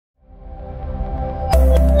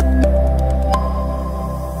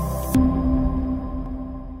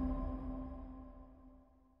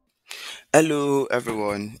Hello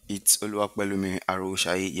everyone, it's Oluwapelumi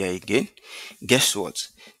Aroshai here again. Guess what?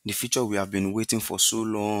 The feature we have been waiting for so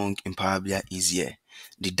long in Power BI is here,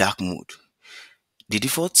 the dark mode. The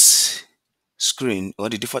default screen or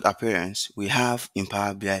the default appearance we have in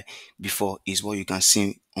Power BI before is what you can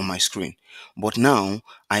see on my screen. But now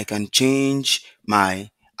I can change my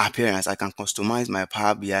appearance. I can customize my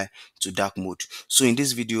Power BI to dark mode. So in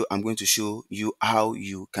this video, I'm going to show you how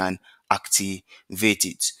you can activate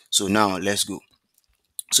it. So now let's go.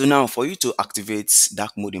 So now for you to activate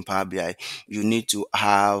dark mode in Power BI, you need to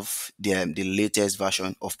have the latest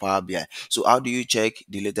version of Power BI. So how do you check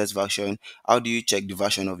the latest version? How do you check the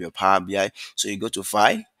version of your Power BI? So you go to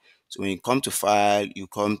File. So when you come to File, you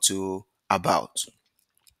come to About.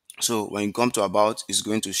 So when you come to About, it's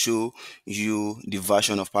going to show you the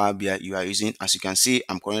version of Power BI you are using. As you can see,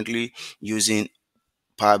 I'm currently using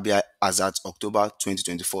Power BI as at October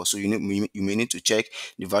 2024. So you may need to check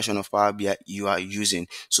the version of Power BI you are using.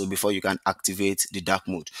 So before you can activate the dark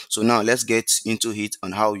mode. So now let's get into it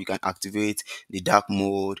on how you can activate the dark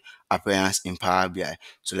mode appearance in Power BI.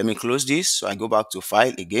 So let me close this. So I go back to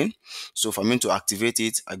File again. So for me to activate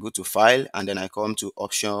it, I go to File and then I come to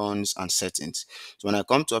Options and Settings. So when I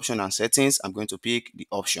come to Options and Settings, I'm going to pick the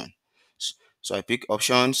option. So I pick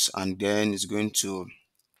Options and then it's going to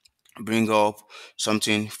bring up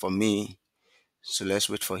something for me. So let's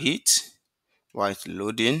wait for it while it's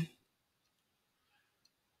loading.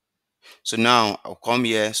 So now I'll come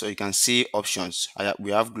here so you can see options.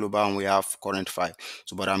 We have global and we have current file.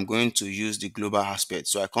 So, but I'm going to use the global aspect.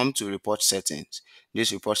 So I come to report settings.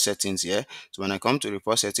 This report settings here. So when I come to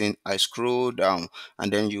report setting, I scroll down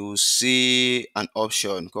and then you see an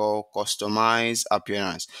option called customize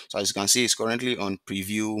appearance. So as you can see, it's currently on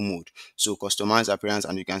preview mode. So customize appearance,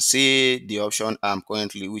 and you can see the option I'm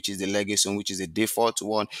currently, which is the legacy one, which is the default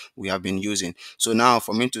one we have been using. So now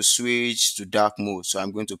for me to switch to dark mode, so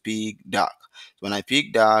I'm going to pick dark. So when I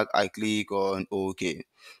pick dark, I click on OK.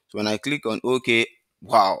 So when I click on OK,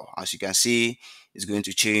 wow, as you can see, it's going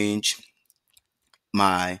to change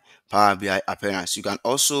my Power BI appearance. You can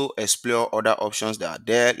also explore other options that are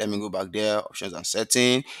there. Let me go back there, options and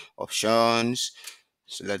setting, options.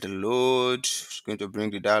 So let it load. It's going to bring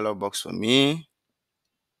the dialog box for me.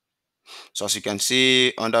 So as you can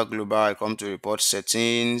see under global, I come to report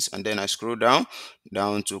settings and then I scroll down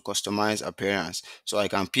to customize appearance. So I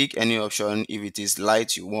can pick any option. If it is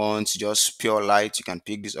light you want, just pure light, you can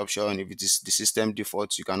pick this option. If it is the system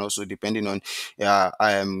default, you can also, depending on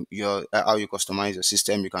your how you customize your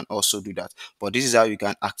system, you can also do that. But this is how you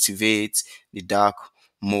can activate the dark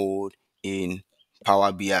mode in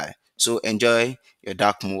Power BI. So enjoy your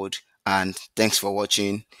dark mode and thanks for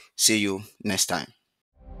watching. See you next time.